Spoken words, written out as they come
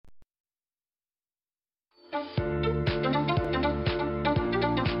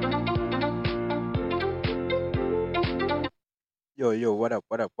Yo, what up,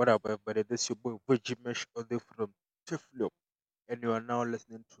 everybody? This your boy Vijimesh Ode from Tiflo, and you are now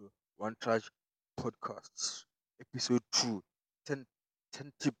listening to One Touch Podcasts, episode 2 10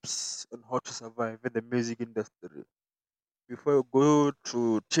 10 tips on how to survive in the music industry. Before you go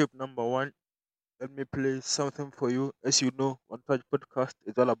to tip number one, let me play something for you. As you know, One Touch Podcast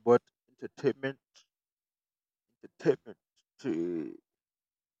is all about entertainment. Entertainment. I'm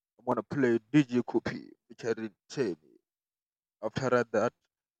gonna play DJ Copy, featuring Tammy. After that,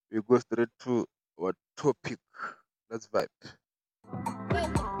 we go straight to our topic. Let's vibe.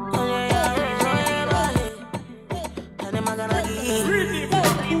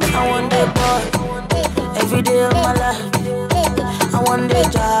 I want that boy every day of my life. I want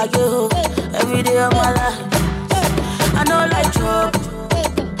that job, you every day of my life. I know like trouble,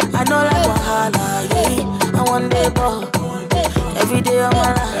 I know like wahala, yeah. I want that boy every day of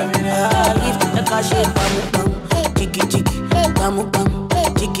my life. If the cash is bam, jiggy jiggy, bam bam,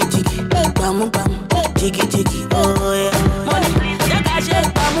 jiggy jiggy, bam bam, jiggy jiggy, oh yeah. Money, the cash is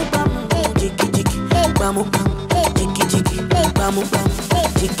bam, jiggy jiggy, bam bam, jiggy jiggy, bam bam,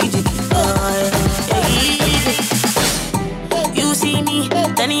 jiggy jiggy, oh yeah. You see me,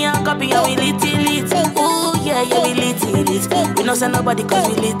 then you copy and we little it. Oh yeah, yeah, we little it. We no send nobody cause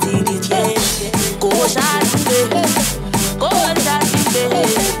we little it, yeah. Go shawty, go shawty,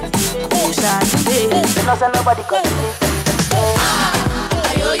 go shawty. We no send nobody cause we little it.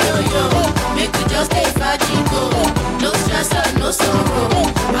 Yo, make we just stay go. No stress and no sorrow.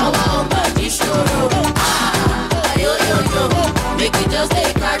 Our own body show. Yo, make we just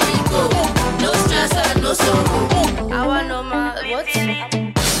stay go. No stress and no sorrow. Our normal, what?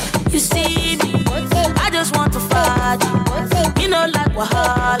 You see me, I just want to fight. You know like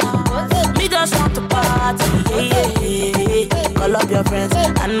wahala. Me just want to party, yeah, yeah, yeah. Call up your friends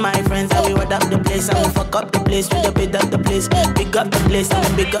and my friends, and we word up the place and we fuck up the place. We just big up the place, big up the place and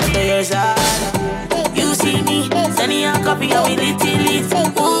we big up the yours. You see me, sending a copy and we little it.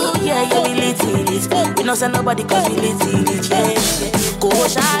 Oh yeah, yeah, we little it. We no send nobody cause we little it, yeah. Go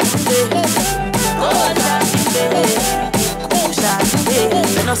shawty, go shawty, go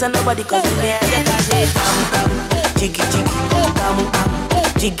shawty. We no send nobody cause we there. Jiggy jiggy, bam bam,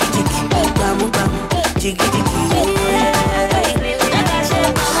 jiggy jiggy, bam bam, jiggy jiggy,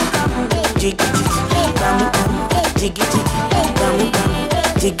 jiggy jiggy, bam bam, jiggy jiggy, bam bam,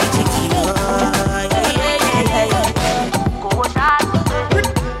 jiggy jiggy, oh yeah yeah yeah. Go shawty,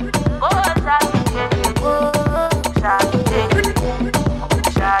 go shawty, go shawty, go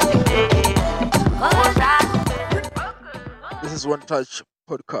shawty. This is One Touch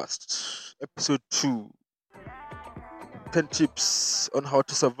Podcast, episode 2 10 tips on how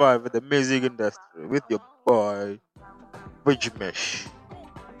to survive in the music industry with your boy Vijimesh.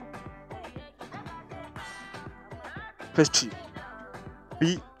 First tip,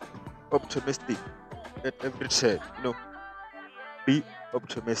 be optimistic at every turn. Be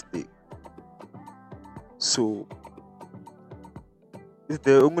optimistic. So, it's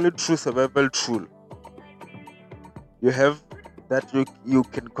the only true survival tool you have that you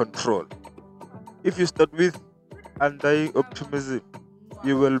can control. If you start with undying optimism,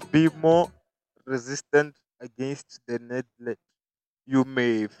 you will be more resistant against the neglect you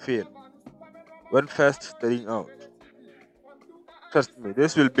may feel when first starting out. Trust me,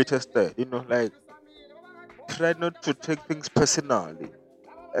 this will be tested. Like, try not to take things personally,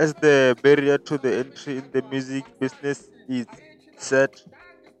 as the barrier to the entry in the music business is set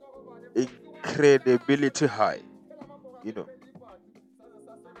incredibly high. You know,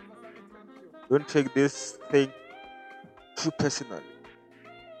 don't take this thing too personally.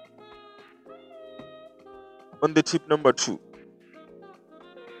 On the tip number two,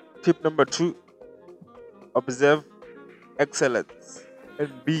 observe excellence and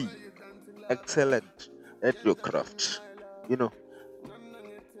be excellent at your craft. You know,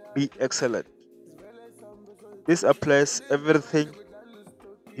 be excellent. This applies everything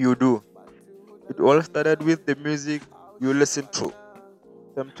you do. It all started with the music you listen to.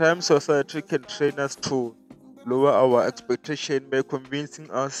 Sometimes society can train us to lower our expectation by convincing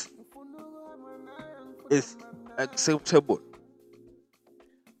us it's acceptable.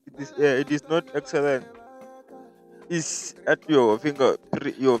 It is not excellent. It's at your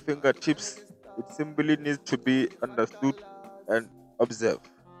fingertips. It simply needs to be understood and observed.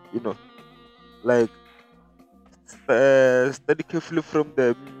 You know, like, study carefully from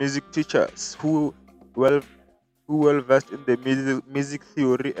the music teachers well who well versed in the music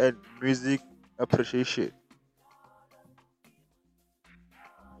theory and music appreciation.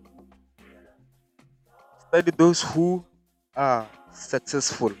 Study those who are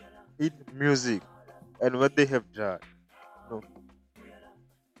successful in music and what they have done. You know,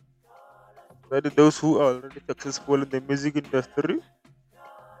 That those who are already successful in the music industry.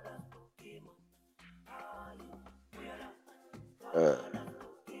 Uh,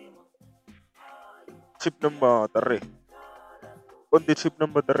 Tip number three. On the tip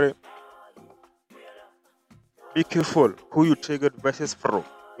number three, be careful who you take advices from.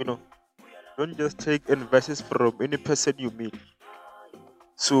 You know, don't just take advices from any person you meet.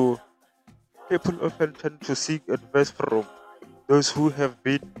 So people often tend to seek advice from those who have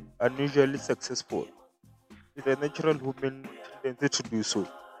been unusually successful. It's a natural human tendency to do so.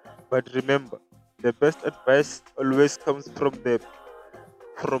 But remember, the best advice always comes from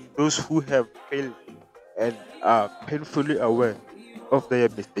those who have failed and are painfully aware of their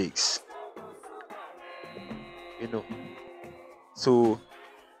mistakes. You know. So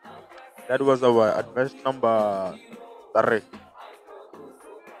that was our advice number three.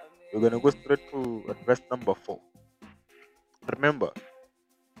 We're gonna go straight to advice number four. Remember,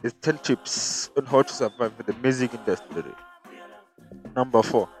 there's 10 tips on how to survive in the music industry. Number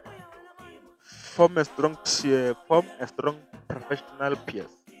four, form a strong professional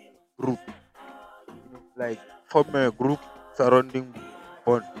peers group. Like form a group surrounding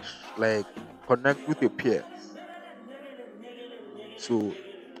bond. Like connect with your peers. So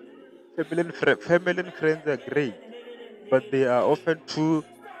family and friends are great, but they are often too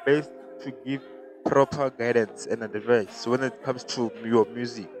based to give proper guidance and advice when it comes to your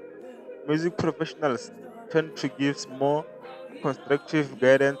music. Music professionals tend to give more constructive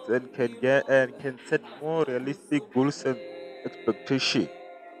guidance and can set more realistic goals and expectation.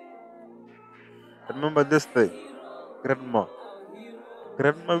 Remember this thing, grandma.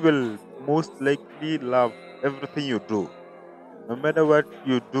 Grandma will most likely love everything you do. No matter what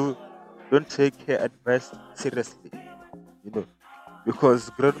you do, don't take her advice seriously. You know, because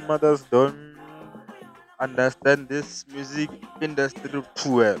grandmothers don't understand this music industry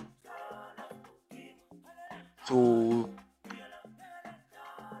too well. So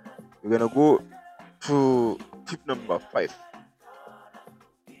we're gonna go to tip number five.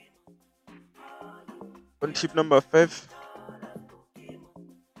 On tip number five,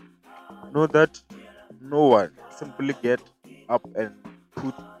 know that no one simply get up and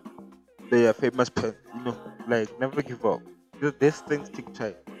put their famous pen. Like never give up. These things take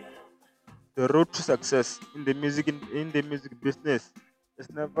time. The road to success in the music business is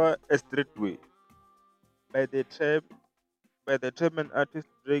never a straight way. By the time by the time an artist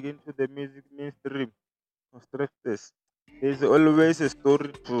break into the music mainstream constructors, there's always a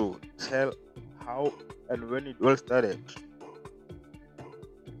story to tell how and when it all started.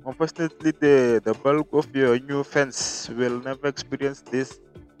 Unfortunately, the bulk of your new fans will never experience this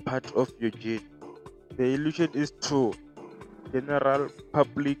part of your journey. The illusion is to general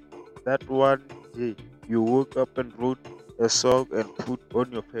public that one day you woke up and wrote a song and put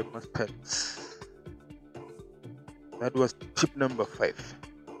on your famous pants. That was tip number five.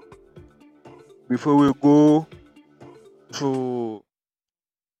 Before we go to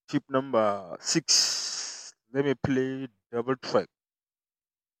tip number six, let me play double track.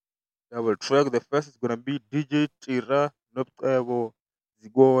 Double track. The first is gonna be DJ Tira Nopebo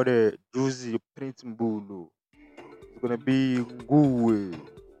Zigore Juicy Prince Mbulu. It's gonna be Nguwe.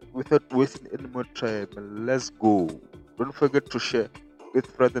 Without wasting any more time, let's go. Don't forget to share with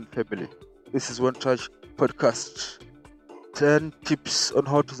friends and family. This is One Touch Podcast. 10 tips on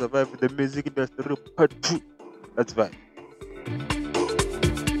how to survive in the music industry, part 2. That's fine.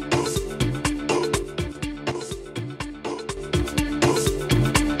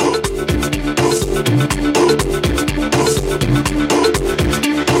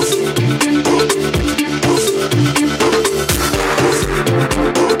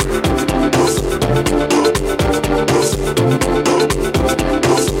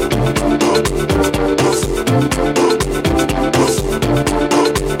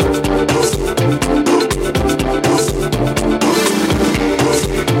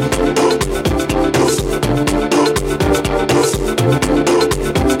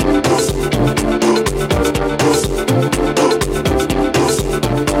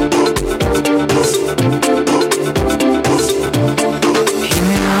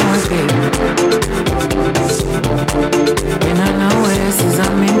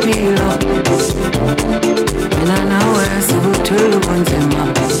 Mina nawe sikuthola ubunzima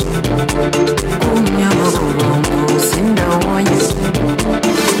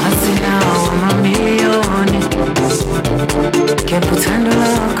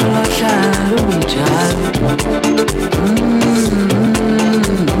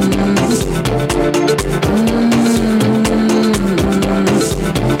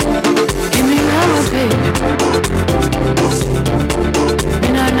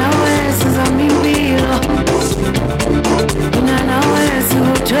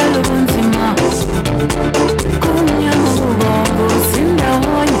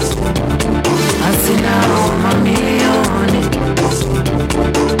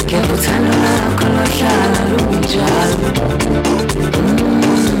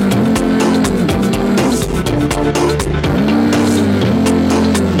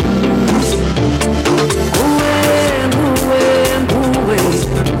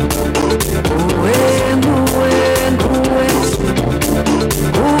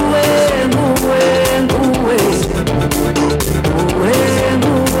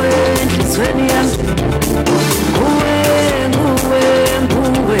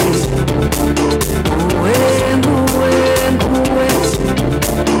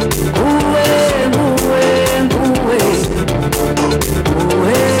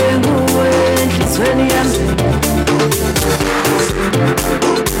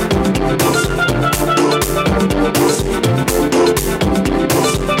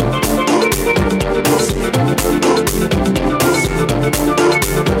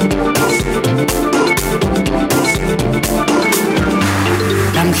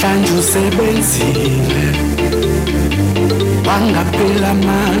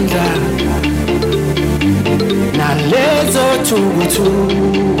amandla nalezo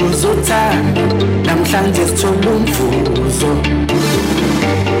thukuthuku zothando namhlanje sithola umvuzo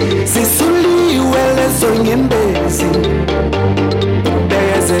sisuliwe lezo nyembezi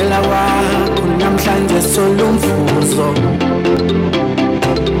bekezela wakho namhlanje sithola umvuzo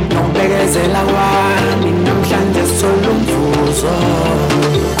nobekezela wami namhlanje sithola umvuzo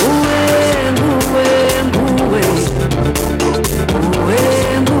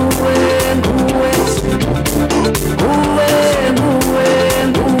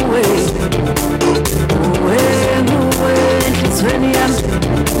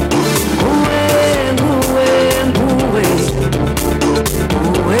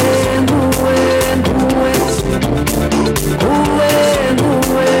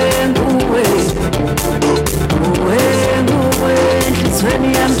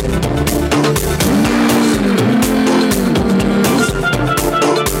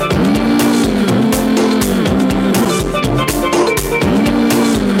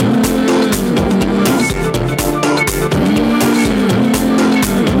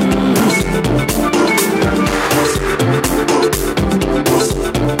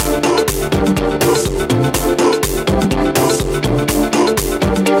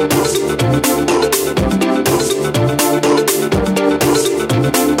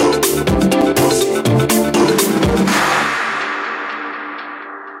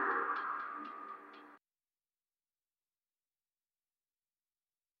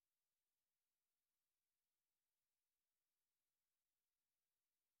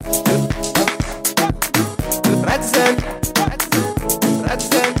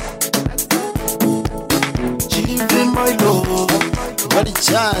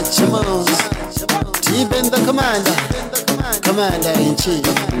Commander-in-Chief,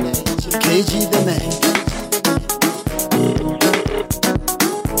 KG the man.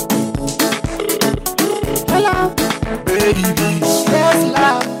 Hello, baby. Yes,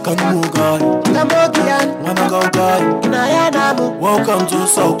 love. Kamugan, Namokian, Managaugan, Nayanamu. welcome to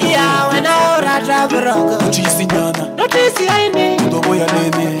South. Yeah, when I travel, Chisinyana, notice I need. Toboya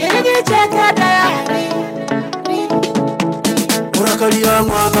Nene, Can you check out that? Urakalia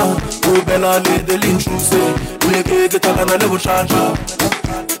Mwana, Ubella Lede Linchuse, Uleke Takana Level Charger.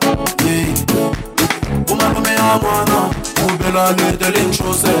 Umalume ya Mwana, Ubella Lede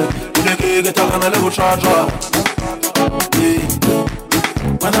Linchuse, Uleke Takana Level Charger.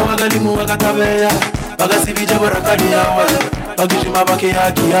 Mana magalimu wakatabeya, bagasibija barakali yawe, bagishima bake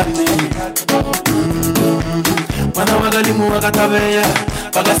yaki yane. Mana magalimu wakatabeya,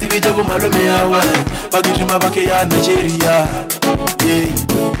 bagasibija bumalume yawe, bagishima bake ya Nigeria.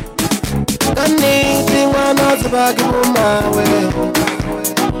 Kaniti wana zibagi bumawe.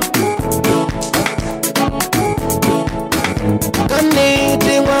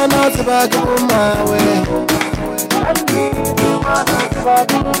 Kaniti wana zibagi bumawe.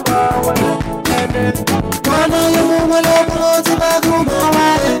 Wana yamumala burozi bagi bumawe.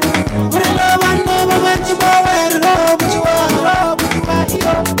 Urela wana babanji bawe robujiwa.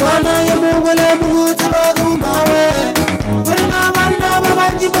 Wana yamumala burozi bagi bumawe. Urela wana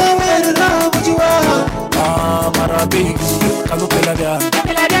babanji bawe robujiwa. Marabigi, Kalupela Gan,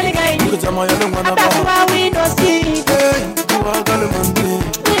 Kuzama Yalumana, We no see. Kuagalamandi,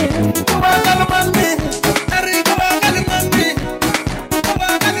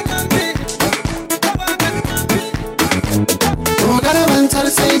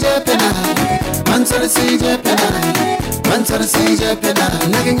 Mansar CJ penal,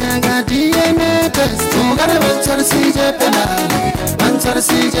 Naganyaga DNA test. Mugara Mansar CJ penal, Mansar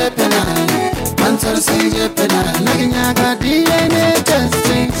CJ penal, Mansar CJ penal, Naganyaga DNA test.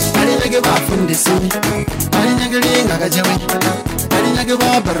 Ari nage ba fundisi, ari nage ringa gajawi, ari nage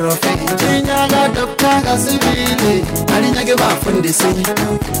ba barofe, nyaga dokta ga civili, ari nage ba fundisi,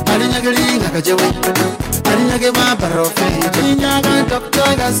 ari nage ringa gajawi, ari nage ba barofe, nyaga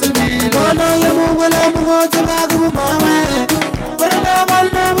dokta ga civili. Wala yamu wala mugote bagu mawe.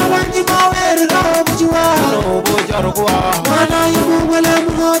 Wana yumu wala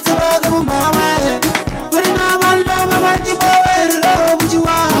mugote bagu mawe. Warina wala mabanji mawe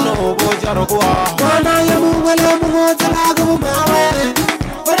robujiwa. Wana yumu wala mugote bagu mawe.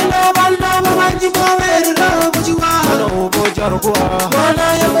 Warina wala mabanji mawe robujiwa. Wana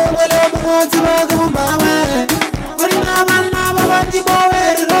yumu wala mugote bagu mawe. Warina wala mabanji mawe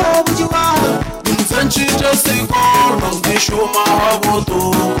robujiwa. Mzanchi just Shuma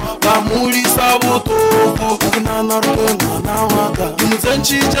habutu, kamuli sabutu, kuna narke mana waga.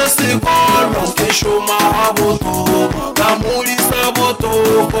 Banchi just a call, que show my aboto, Kamuli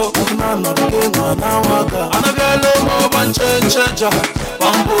saboto, Nana Gena Nawaga, Anabella no Bancha,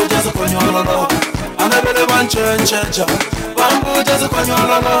 Bambo just a conyolo, Anabella Bancha, Bambo just a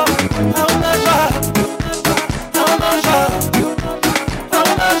conyolo,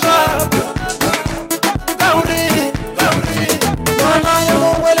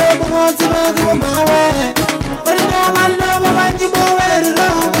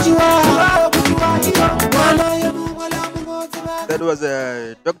 That was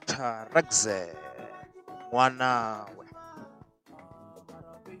Dr. Ragze Mwana.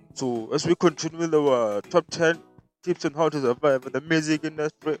 So as we continue with our top 10 tips on how to survive in the music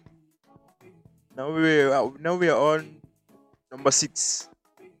industry, now we are on number 6.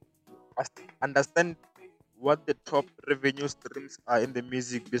 Understand what the top revenue streams are in the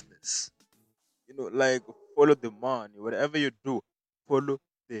music business. Like follow the money. Whatever you do, follow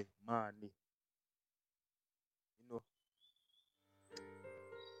the money.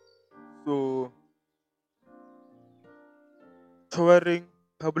 So touring,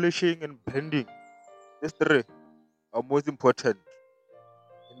 publishing, and branding. These three are most important.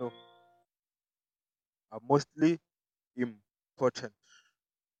 Are mostly important.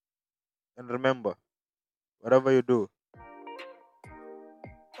 And remember, whatever you do,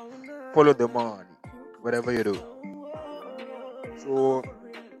 follow the money. Whatever you do. So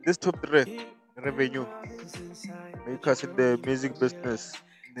this top 3 revenue makers in the music business,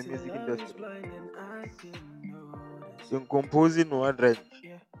 in the music industry, in composing one range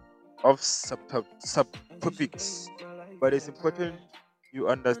of subtopics, but it's important you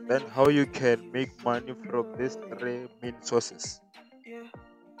understand how you can make money from these 3 main sources.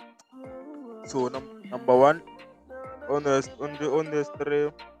 So number 1, on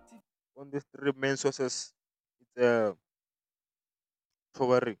these three main sources, it's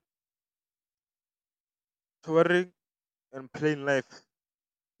touring. Touring and plain life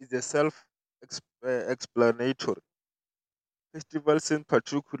is a self-explanatory. Festivals in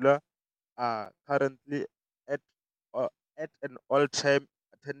particular are currently at at an all-time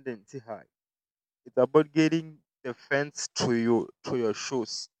attendance high. It's about getting the fans to your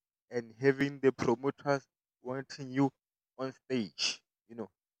shows and having the promoters wanting you on stage.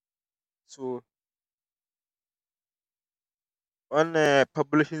 So on the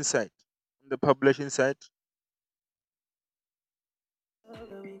publishing side, on publishing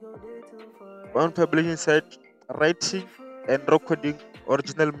side, writing and recording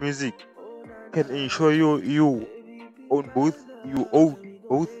original music can ensure you own both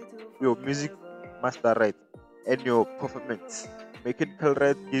your music master rights and your performance. Mechanical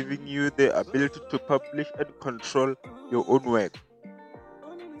rights giving you the ability to publish and control your own work.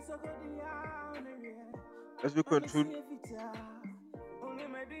 As we continue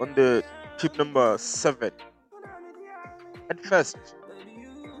on the tip number 7. At first,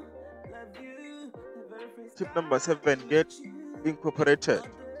 tip number 7, get incorporated.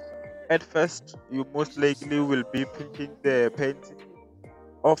 At first, you most likely will be printing the paint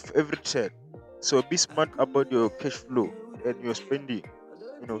of every trade. So be smart about your cash flow and your spending.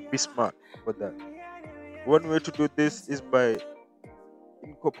 Be smart about that. One way to do this is by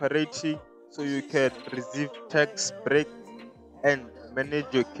incorporating so you can receive tax break and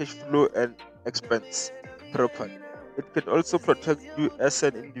manage your cash flow and expense properly. It can also protect you as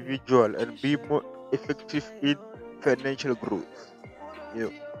an individual and be more effective in financial growth.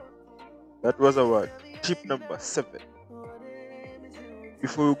 That was our tip number 7.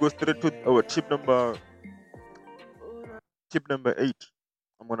 Before we go straight to our tip number 8,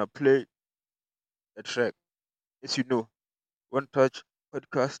 I'm gonna play a track. As you know, One Touch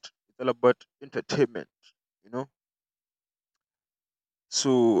podcast is all about entertainment.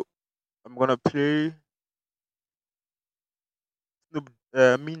 So I'm gonna play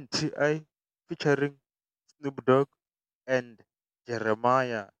Mean T.I. featuring Snoop Dogg and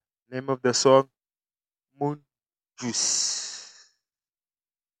Jeremiah. Name of the song, Moon Juice.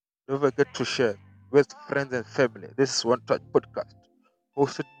 Don't forget to share with friends and family. This is One Touch podcast,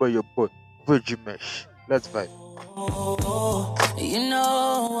 hosted by your boy Virgin Mesh. Let's vibe. You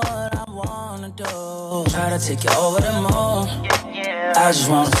know what I wanna do. Try to take you over the moon. I just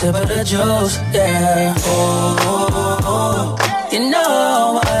want a sip of the juice, yeah. You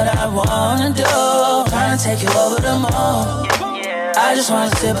know what I wanna do. Try to take you over the moon. I just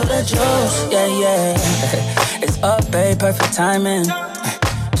want a sip of the juice, yeah. It's up, babe, perfect timing.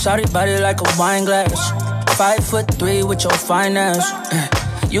 Shawty body like a wine glass. 5'3" with your finance.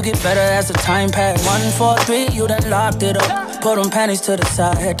 You get better as the time pass. 1, 4, 3, you done locked it up. Pull them panties to the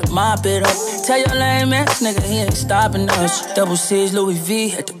side, had to mop it up. Tell your lame ass nigga he ain't stopping us. Double C's, Louis V,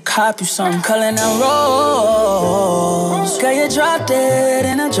 had to cop you something. Culling and rolls. Girl, you drop dead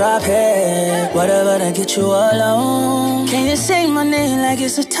and I drop head. Whatever to get you alone. Can you say my name like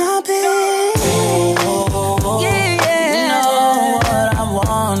it's a topic? Yeah, yeah. You know what I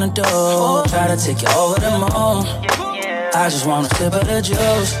wanna do. Try to take you over the moon. I just wanna sip of the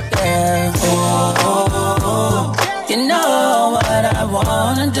juice, yeah. You know what I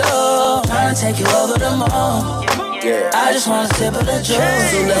wanna do. Tryna take you over the moon. Yeah. I just wanna sip of the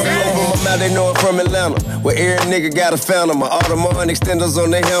juice. Soon as I open my mouth, they know I'm from Atlanta. Where every nigga got a phantom. My Audemars and extenders on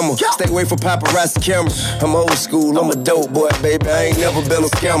their hammer. Stay away from paparazzi cameras. I'm old school, I'm a dope boy, baby. I ain't never been a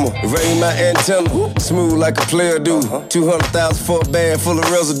scammer. Rain my antenna, smooth like a player do. 200,000 for a bag full of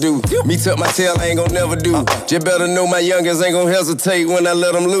residue. Me tuck my tail, I ain't gon' never do. Just better know my youngins ain't gon' hesitate when I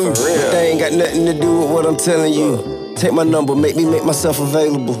let them loose. They ain't got nothing to do with what I'm telling you. Take my number, make me make myself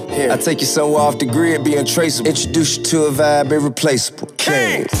available. I take you somewhere off the grid, be untraceable. Introduce you to a vibe irreplaceable.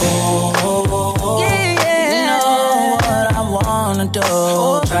 King. Yeah, yeah. You know what I wanna do.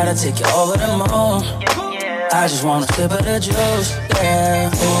 Try to take you over the moon. I just wanna sip of the juice,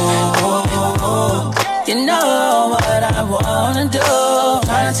 yeah. You know what I wanna do.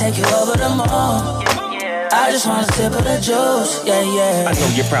 Try to take you over the moon. I just wanna sip of the juice, yeah, yeah. I know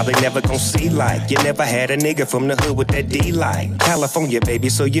you probably never gon' see like. You never had a nigga from the hood with that D like. California, baby,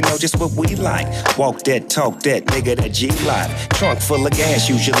 so you know just what we like. Walk that, talk that, nigga, that G-Live. Trunk full of gas,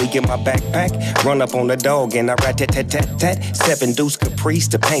 usually in my backpack. Run up on the dog and I rat-tat-tat-tat-tat. 7 Deuce Caprice,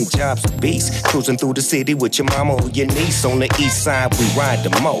 the paint job's a beast. Cruising through the city with your mama or your niece. On the east side, we ride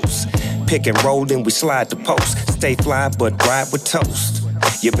the most. Pick and roll, then we slide the post. Stay fly, but ride with toast.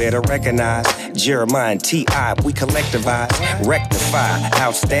 You better recognize Jeremiah and T.I. We collectivize, rectify,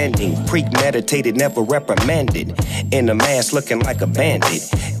 outstanding, premeditated, never reprimanded. In a mask looking like a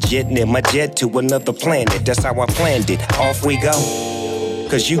bandit. Jetting in my jet to another planet. That's how I planned it. Off we go.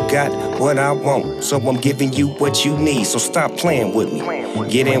 Cause you got what I want. So I'm giving you what you need. So stop playing with me.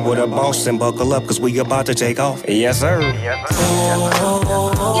 Get in with a boss and buckle up. Cause we about to take off. Yes, sir. Yeah,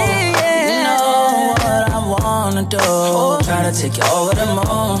 you know what I wanna do. Try to take you over the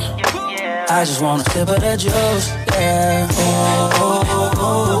moon. I just wanna sip of the juice, yeah.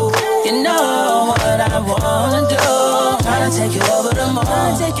 You know what I wanna do. Try to take you over the moon. I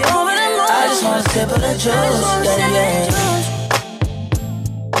just wanna sip of the juice, yeah, yeah.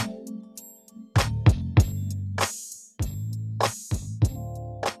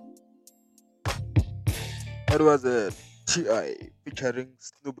 That was a T.I. featuring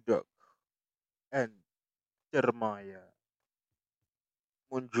Snoop Dogg and Jeremiah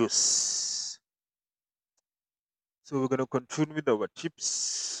Monjus. So we're gonna continue with our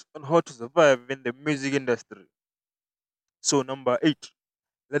tips on how to survive in the music industry. So number 8,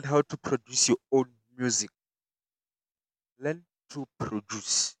 learn how to produce your own music. Learn to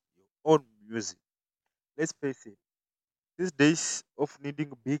produce your own music. Let's face it, these days of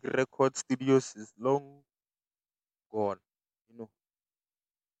needing big record studios is long gone. You know,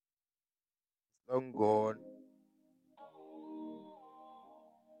 long gone.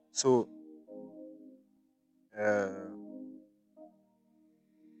 So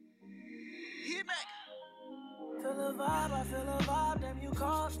Feel the vibe, I feel the vibe, damn you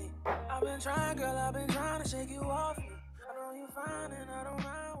caught me. I've been trying, girl, I've been trying to shake you off me. I know you fine and I don't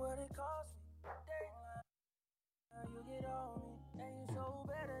mind what it costs me. You get on me, and you so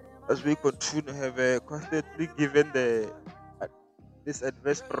better than my as we continue, have constantly given this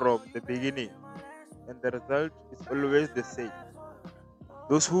advice from the beginning, and the result is always the same.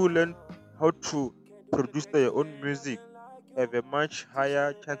 Those who learn how to produce their own music have a much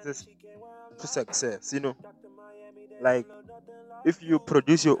higher chances to success. Like if you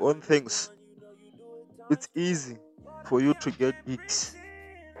produce your own things, it's easy for you to get gigs.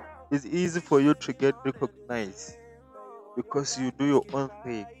 It's easy for you to get recognized because you do your own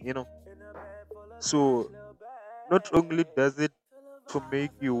thing. So not only does it to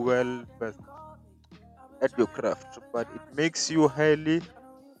make you well best at your craft, but it makes you highly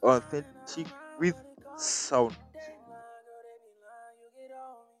authentic with sound.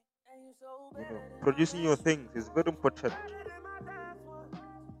 Producing your things is very important.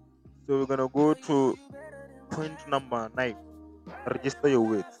 So we're gonna go to point number 9. Register your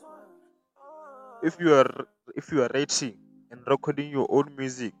words. If you are writing and recording your own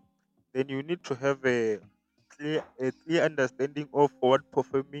music, then you need to have a clear understanding of what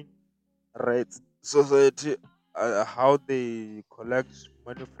performing rights society, how they collect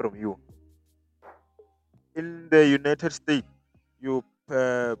money from you. In the United States, you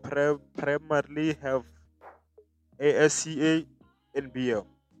primarily have ASCA, NBL,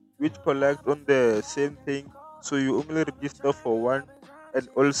 which collect on the same thing. So you only register for one, and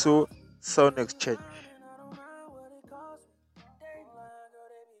also Sound Exchange.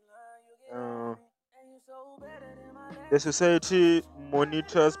 Uh, the society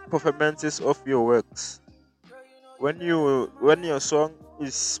monitors performances of your works. When your song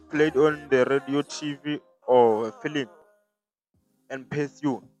is played on the radio, TV, or film and pays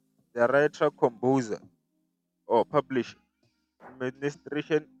you, the writer, composer, or publisher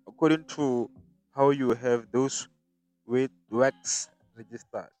administration according to how you have those with wax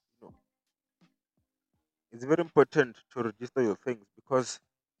registered. You know, it's very important to register your things because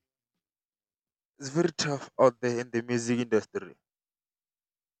it's very tough out there in the music industry.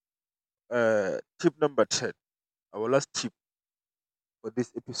 Tip number 10, our last tip for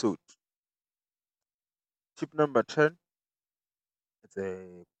this episode. Tip number 10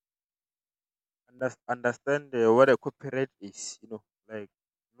 is understand what a copyright is. Like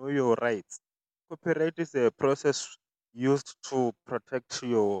know your rights. Copyright is a process used to protect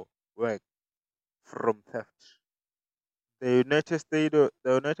your work from theft. The United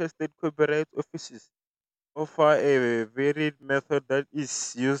States Copyright Offices offer a varied method that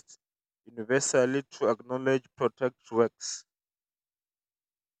is used universally to acknowledge protect works,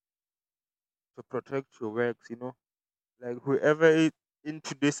 to protect your works. Like whoever is in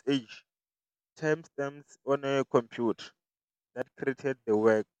today's age timestamps on a computer that created the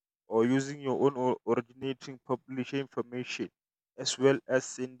work, or using your own originating publisher information, as well as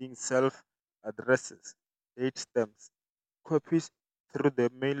sending self addresses, date stamps, copies through the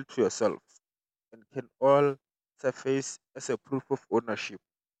mail to yourself, and can all surface as a proof of ownership.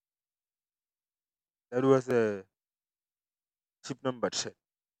 That was a tip number 10.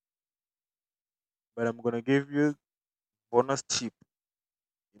 But I'm gonna give you bonus tip,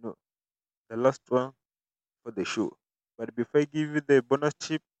 you know, the last one for the show. But before I give you the bonus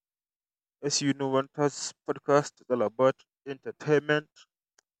tip, as you know, One Touch podcast is all about entertainment.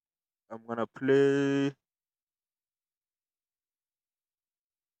 I'm gonna play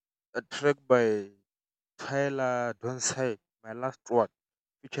a track by Tyler Donside, my last one,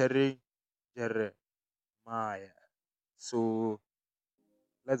 featuring Jeremiah. So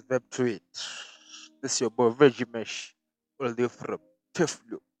let's vibe to it. This is your boy Vegimesh, all the way from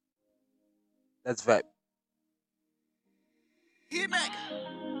Teflu. Let's vibe. Feel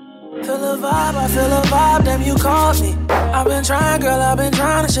the vibe, I feel the vibe, damn you caught me. I've been trying, girl, I've been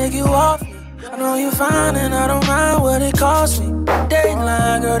trying to shake you off me. I know you fine and I don't mind what it costs me.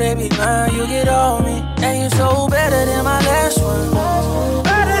 Dateline, girl, they be lying, you get on me. And you so better than my last one.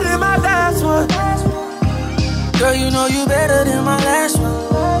 Better than my last one. Girl, you know you better than my last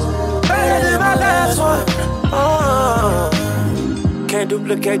one. Better than my last one. Can't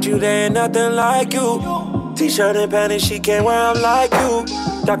duplicate you, there ain't nothing like you. T-shirt and panties, she can't wear them like you.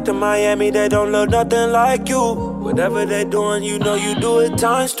 Dr. Miami, they don't look nothing like you. Whatever they doing, you know you do it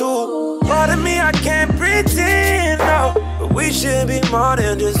times two. Part of me, I can't pretend, no. But we should be more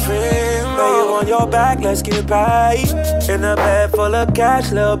than just friends, no. Lay you on your back, let's get paid. In a bed full of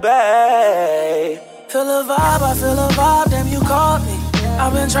cash, little babe. Feel the vibe, I feel the vibe, damn you caught me.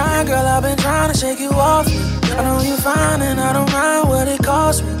 I've been trying, girl, I've been trying to shake you off me. I know you fine and I don't mind what it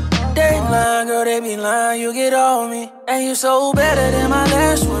costs me. Dateline, girl, they be lying, you get on me. And you so better than my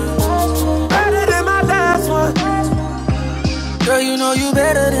last one. Better than my last one. Girl, you know you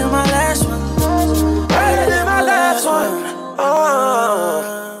better than my last one. Better than my last one.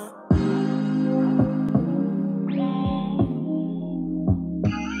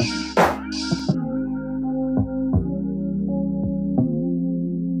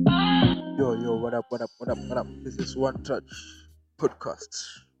 Yo, what up? This is One Touch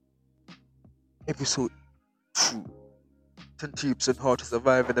podcast, episode 2. 10 tips on how to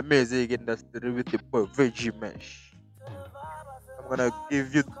survive in the music industry with the boy Veggie Mesh. I'm gonna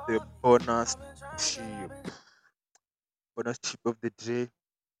give you the tip. Bonus tip of the day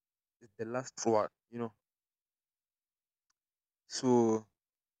is the last one. So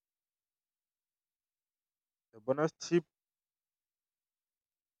the bonus tip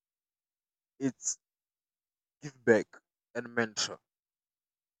is give back and mentor.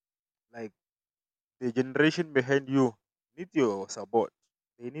 Like the generation behind you need your support.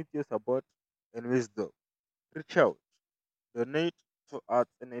 They need your support and wisdom. Reach out, donate to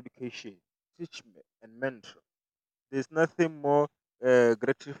arts and education, teach and mentor. There's nothing more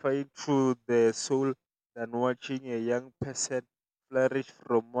gratifying to the soul than watching a young person flourish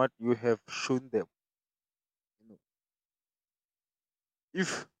from what you have shown them. You know,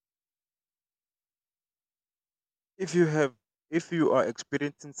 if if you have if you are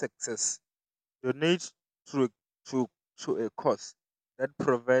experiencing success, donate through to a cause that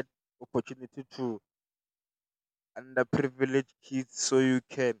provide opportunity to underprivileged kids so you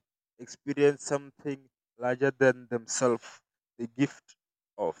can experience something larger than themselves, the gift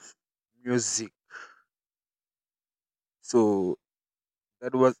of music. So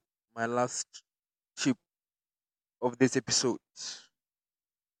that was my last tip of this episode.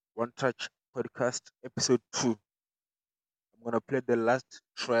 One Touch Podcast episode 2. I'm gonna play the last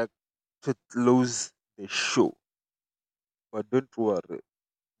track to close the show. But don't worry,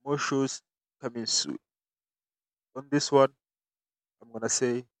 more shows coming soon. On this one, I'm gonna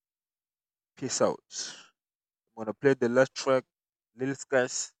say peace out. I'm gonna play the last track, Lil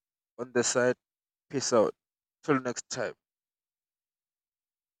Skies on the side. Peace out. Till next time.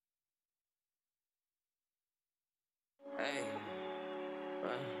 Hey,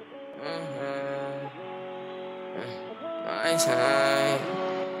 my side,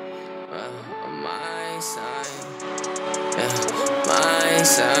 my side, yeah, my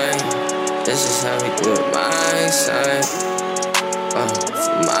side. This is how we do it. My side,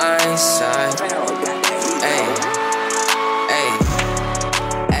 my side.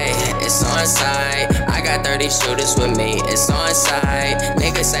 Hey, it's on side. I got 30 shooters with me. It's on side.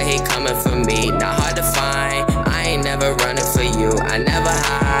 Niggas say he coming for me. Not hard to find. I ain't never running for you. I never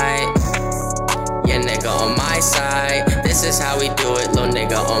hide. Yeah, nigga on my side. This is how we do it, little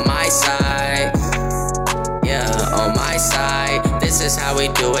nigga on my side. Yeah, on my side. This is how we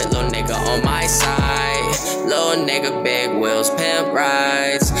do it, little nigga on my side. Little nigga, big wheels, pimp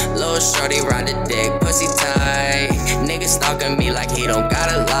rides. Little shorty ride a dick, pussy tight. Nigga stalking me like he don't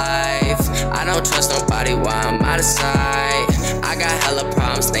got a life. I don't trust nobody while I'm out of sight. I got hella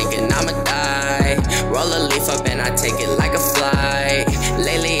problems thinking I'ma die. Roll a leaf up and I take it like a flight.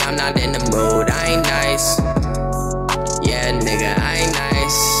 Lately I'm not in the mood, I ain't nice. Yeah, nigga, I ain't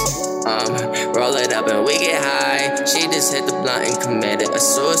nice. Roll it up and we get high. She just hit the blunt and committed a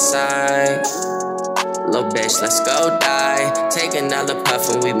suicide. Little bitch, let's go die. Take another puff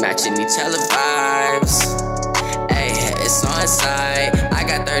and we matching each other vibes. Ayy, it's on side. I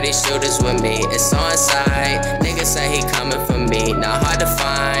got 30 shooters with me. It's on side. Niggas say he coming for me. Not hard to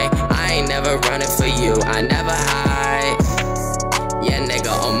find. I ain't never running for you. I never hide. Yeah,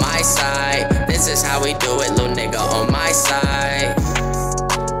 nigga on my side. This is how we do it, little nigga on my side.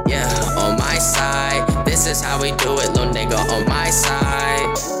 Yeah, on my side. This is how we do it, little nigga on my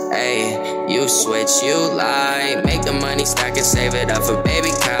side. Ayy, you switch, you lie. Make the money stack and save it up for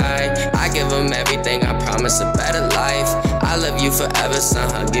baby Kai. I give him everything, I promise a better life. I love you forever, son,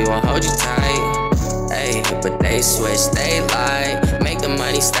 hug you and hold you tight. Ayy, but they switch, they lie. Make the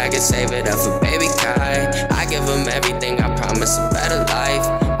money stack and save it up for baby Kai. I give him everything, I promise a better life.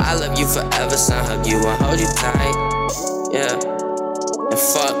 I love you forever, son, hug you and hold you tight. Yeah. And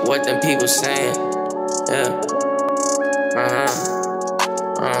fuck what them people saying. Yeah.